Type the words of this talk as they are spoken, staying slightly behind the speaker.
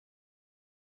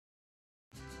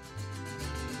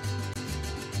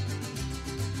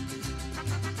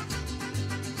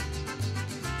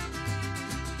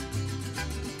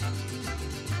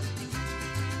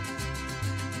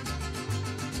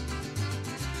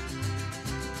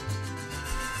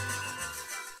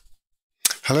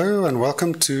Hello and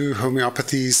welcome to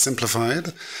Homeopathy Simplified,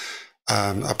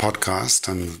 a podcast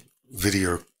and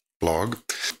video blog.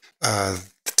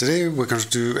 Today we're going to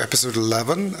do episode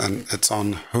 11 and it's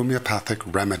on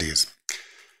homeopathic remedies.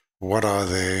 What are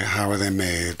they, how are they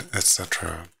made,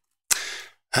 etc.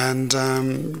 And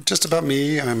just about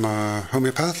me, I'm a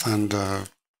homeopath and a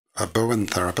Bowen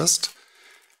therapist.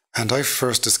 And I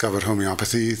first discovered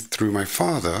homeopathy through my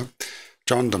father,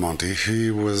 Jonthan Damonte.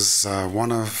 He was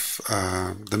one of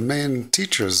the main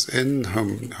teachers in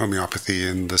homeopathy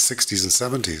in the 60s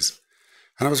and 70s.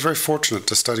 And I was very fortunate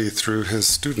to study through his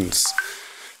students.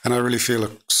 And I really feel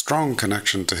a strong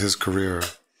connection to his career.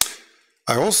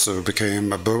 I also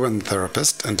became a Bowen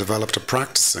therapist and developed a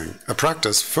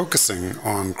practice focusing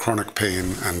on chronic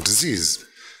pain and disease.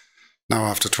 Now,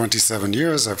 after 27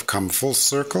 years, I've come full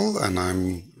circle and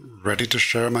I'm ready to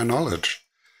share my knowledge.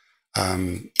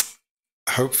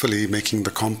 Hopefully making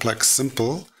the complex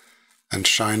simple and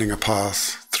shining a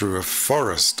path through a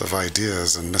forest of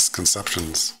ideas and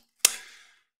misconceptions.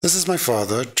 This is my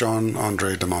father,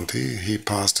 Jonthan Damonte. He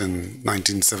passed in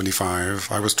 1975.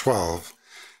 I was 12.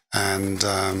 And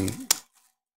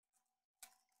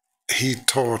he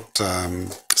taught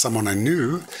someone I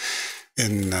knew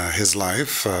in his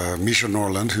life, Misha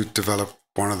Norland, who developed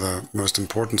one of the most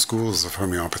important schools of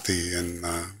homeopathy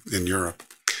in Europe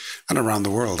and around the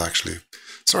world, actually.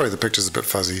 Sorry, the picture's a bit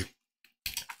fuzzy.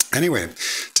 Anyway,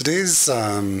 today's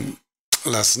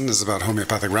lesson is about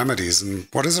homeopathic remedies. And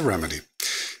what is a remedy?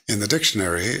 In the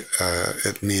dictionary,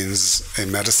 it means a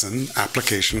medicine,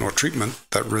 application, or treatment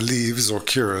that relieves or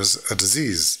cures a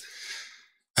disease.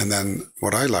 And then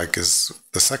what I like is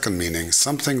the second meaning,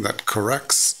 something that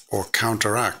corrects or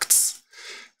counteracts.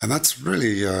 And that's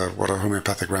really what a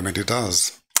homeopathic remedy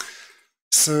does.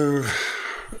 So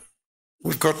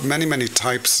we've got many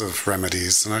types of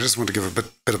remedies, and I just want to give a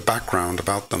bit of background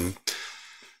about them.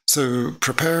 So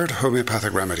prepared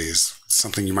homeopathic remedies,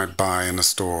 something you might buy in a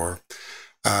store,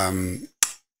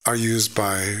 are used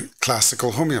by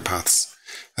classical homeopaths.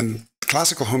 And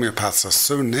classical homeopaths are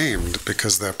so named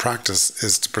because their practice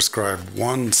is to prescribe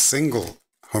one single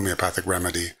homeopathic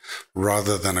remedy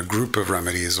rather than a group of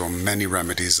remedies or many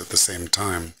remedies at the same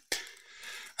time.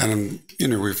 And,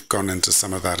 we've gone into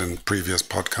some of that in previous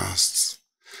podcasts.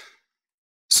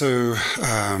 So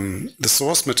the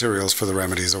source materials for the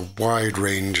remedies are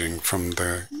wide-ranging from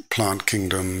the plant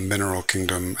kingdom, mineral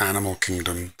kingdom, animal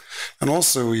kingdom. And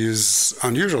also we use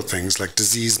unusual things like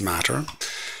disease matter,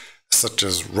 such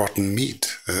as rotten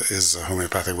meat is a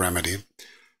homeopathic remedy.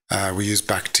 We use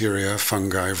bacteria,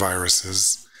 fungi,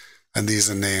 viruses, and these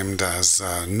are named as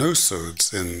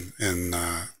nosodes and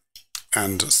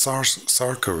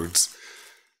sarcodes.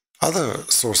 Other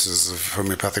sources of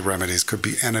homeopathic remedies could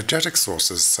be energetic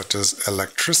sources such as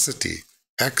electricity,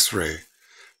 X-ray,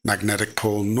 magnetic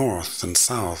pole north and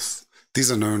south.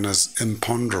 These are known as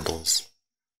imponderables.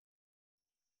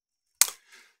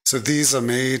 So these are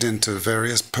made into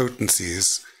various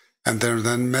potencies and they're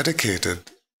then medicated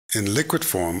in liquid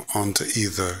form onto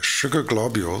either sugar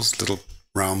globules, little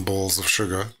round balls of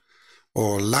sugar,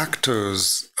 or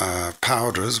lactose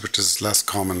powders, which is less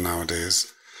common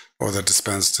nowadays, or they're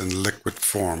dispensed in liquid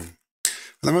form.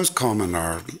 And the most common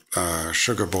are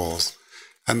sugar balls,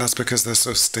 and that's because they're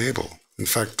so stable. In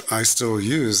fact, I still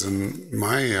use in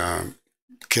my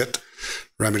kit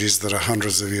remedies that are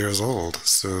hundreds of years old,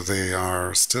 so they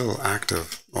are still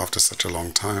active after such a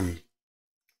long time.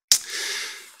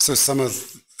 So some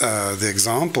of the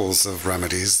examples of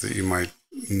remedies that you might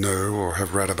know or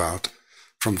have read about,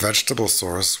 from vegetable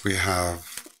source, we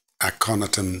have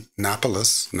Aconitum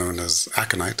napellus, known as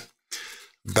aconite,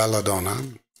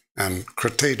 belladonna, and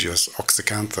Crataegus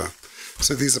oxycantha.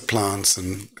 So these are plants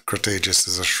and Crataegus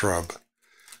is a shrub.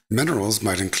 Minerals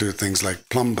might include things like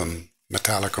plumbum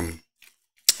metallicum,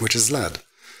 which is lead,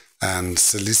 and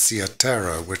silicia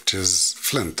terra, which is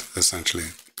flint,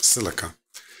 essentially, silica,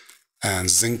 and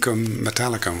zincum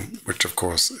metallicum, which of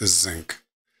course is zinc.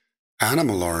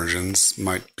 Animal origins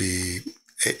might be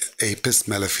Apis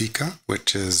mellifica,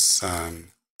 which is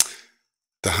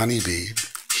the honeybee,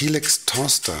 Helix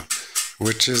tosta,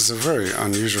 which is a very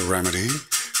unusual remedy.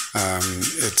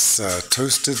 It's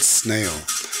toasted snail,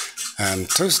 and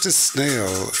toasted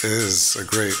snail is a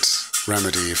great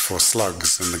remedy for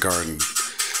slugs in the garden,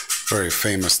 very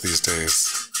famous these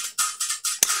days.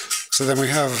 So then we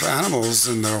have animals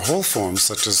in their whole forms,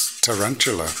 such as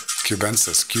tarantula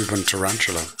cubensis, Cuban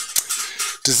tarantula.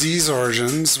 Disease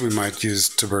origins, we might use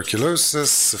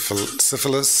tuberculosis,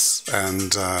 syphilis,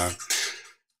 and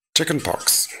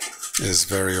chickenpox is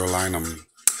variolinum.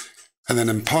 And then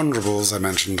imponderables, I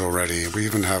mentioned already. We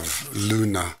even have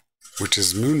Luna, which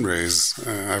is moon rays.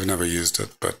 I've never used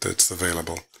it, but it's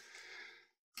available.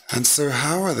 And so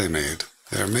how are they made?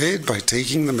 They're made by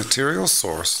taking the material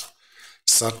source,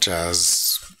 such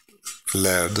as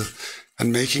lead,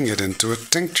 and making it into a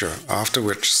tincture, after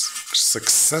which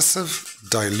successive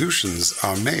dilutions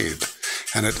are made.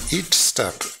 And at each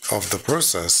step of the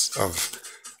process of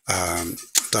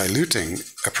diluting,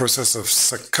 a process of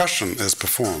succussion is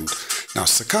performed. Now,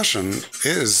 succussion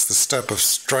is the step of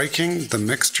striking the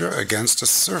mixture against a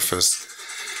surface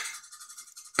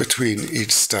between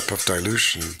each step of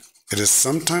dilution. It is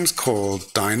sometimes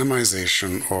called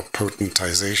dynamization or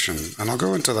potentization, and I'll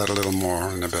go into that a little more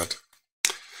in a bit.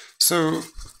 So,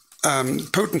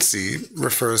 potency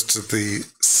refers to the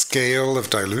scale of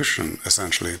dilution,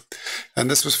 essentially, and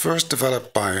this was first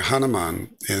developed by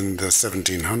Hahnemann in the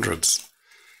 1700s.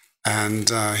 And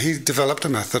he developed a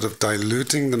method of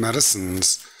diluting the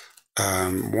medicines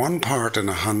 1 part in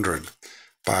 100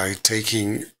 by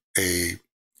taking a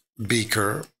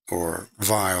beaker or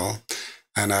vial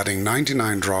and adding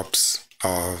 99 drops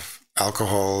of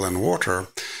alcohol and water,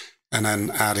 and then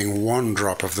adding 1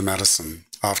 drop of the medicine,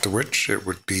 after which it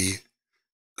would be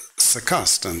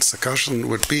succussed. And succussion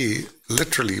would be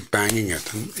literally banging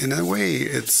it. And in a way,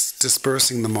 it's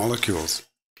dispersing the molecules.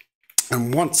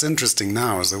 And what's interesting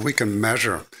now is that we can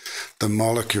measure the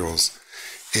molecules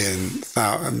in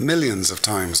millions of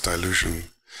times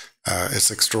dilution. It's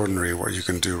extraordinary what you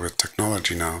can do with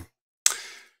technology now.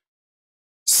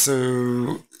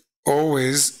 So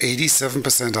always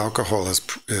 87% alcohol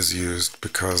is used,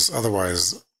 because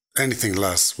otherwise anything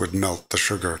less would melt the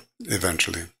sugar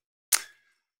eventually.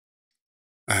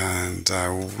 And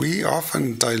we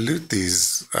often dilute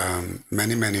these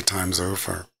many, many times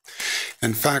over.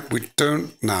 In fact, we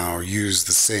don't now use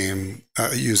the same,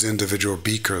 use individual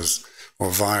beakers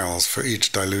or vials for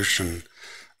each dilution.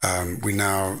 We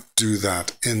now do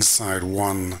that inside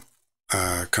one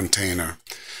container,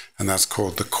 and that's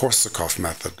called the Korsakoff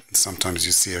method. Sometimes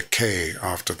you see a K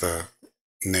after the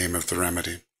name of the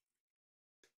remedy.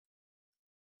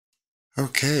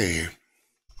 Okay,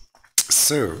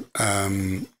 so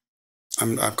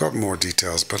I've got more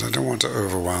details, but I don't want to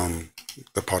overwhelm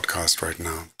the podcast right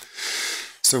now.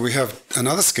 So we have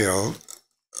another scale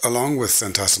along with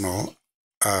centesimal,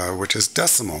 which is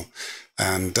decimal.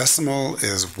 And decimal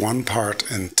is 1 part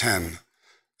in 10.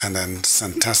 And then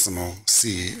centesimal,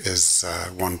 C, is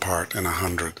 1 part in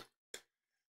 100.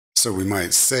 So we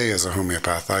might say as a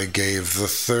homeopath, I gave the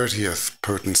 30th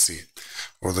potency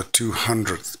or the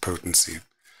 200th potency.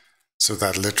 So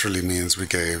that literally means we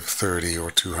gave 30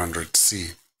 or 200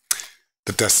 C.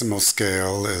 The decimal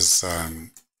scale is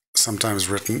sometimes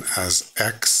written as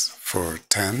X for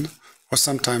 10, or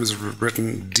sometimes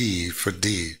written D for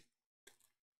D.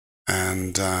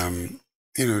 And,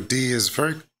 D is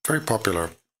very, very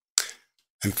popular.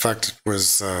 In fact, it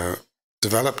was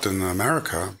developed in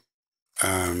America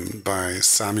by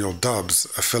Samuel Dubbs,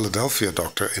 a Philadelphia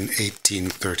doctor, in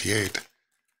 1838.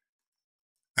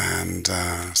 And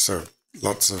so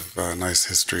lots of nice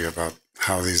history about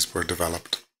how these were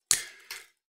developed.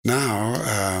 Now,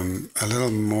 a little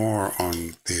more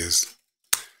on these.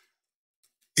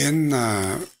 In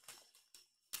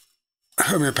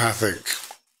homeopathic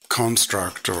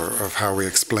construct, or of how we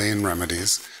explain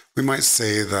remedies, we might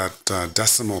say that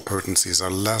decimal potencies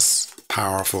are less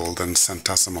powerful than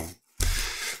centesimal.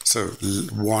 So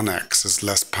 1x is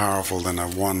less powerful than a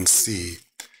 1c,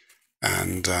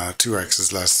 and 2x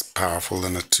is less powerful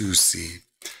than a 2c,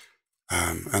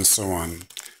 and so on.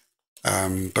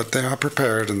 But they are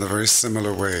prepared in a very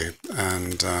similar way,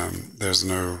 and there's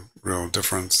no real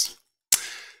difference.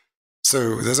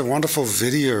 So there's a wonderful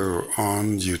video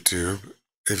on YouTube.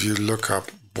 If you look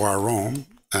up Boiron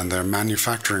and their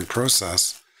manufacturing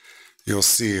process, you'll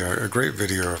see a great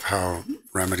video of how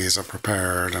remedies are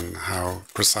prepared and how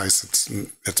precise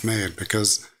it's made.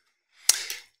 Because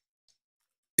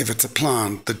if it's a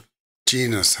plant, the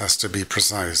genus has to be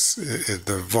precise.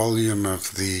 The volume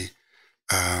of the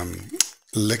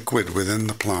liquid within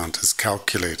the plant is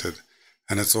calculated,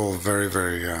 and it's all very,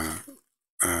 very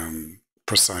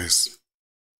precise.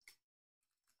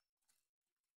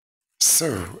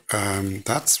 So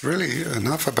that's really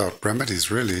enough about remedies,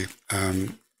 really.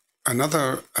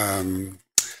 Another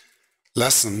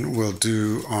lesson we'll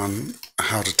do on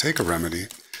how to take a remedy,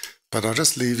 but I'll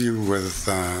just leave you with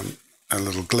a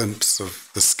little glimpse of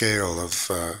the scale of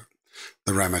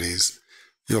the remedies.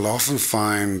 You'll often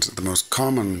find the most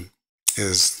common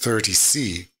is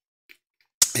 30C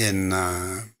in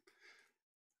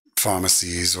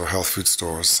pharmacies or health food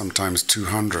stores, sometimes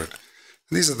 200.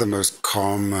 These are the most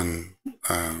common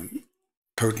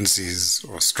potencies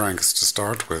or strengths to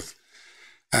start with.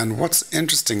 And what's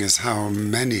interesting is how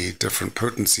many different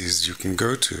potencies you can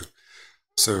go to.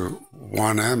 So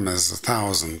 1M is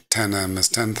 1,000, 10M is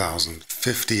 10,000,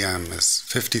 50M is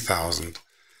 50,000,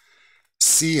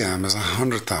 CM is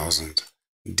 100,000,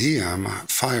 DM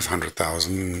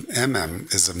 500,000,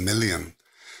 MM is 1,000,000.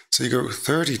 So you go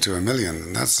 30 to 1,000,000,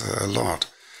 and that's a lot.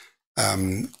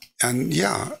 And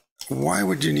yeah, why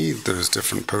would you need those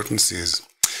different potencies?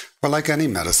 Well, like any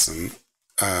medicine,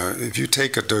 if you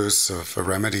take a dose of a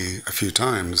remedy a few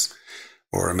times,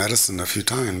 or a medicine a few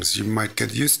times, you might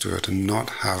get used to it and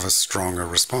not have a stronger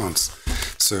response.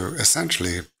 So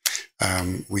essentially,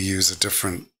 we use a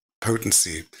different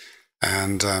potency.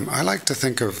 And I like to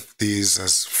think of these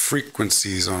as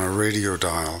frequencies on a radio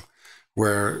dial,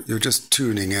 where you're just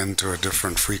tuning into a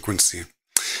different frequency.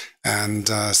 And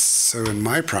so in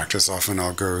my practice, often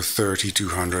I'll go 30,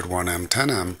 200, 1M,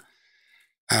 10M.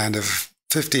 And if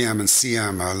 50M and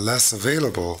CM are less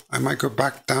available, I might go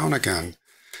back down again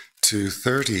to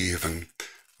 30 even,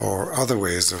 or other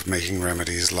ways of making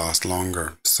remedies last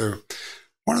longer. So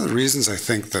one of the reasons I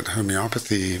think that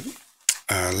homeopathy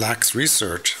lacks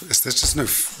research is there's just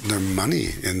no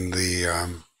money in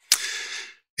the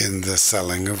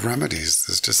selling of remedies.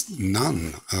 There's just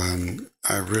none.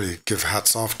 I really give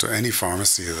hats off to any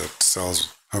pharmacy that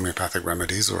sells homeopathic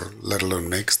remedies, or let alone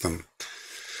makes them.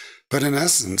 But in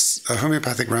essence, a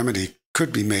homeopathic remedy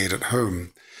could be made at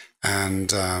home,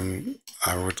 and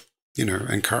I would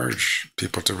encourage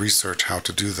people to research how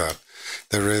to do that.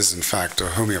 There is, in fact, a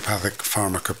homeopathic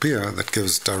pharmacopoeia that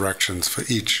gives directions for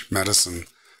each medicine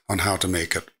on how to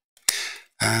make it.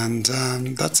 And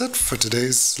that's it for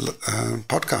today's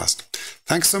podcast.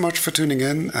 Thanks so much for tuning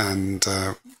in, and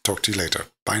talk to you later.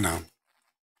 Bye now.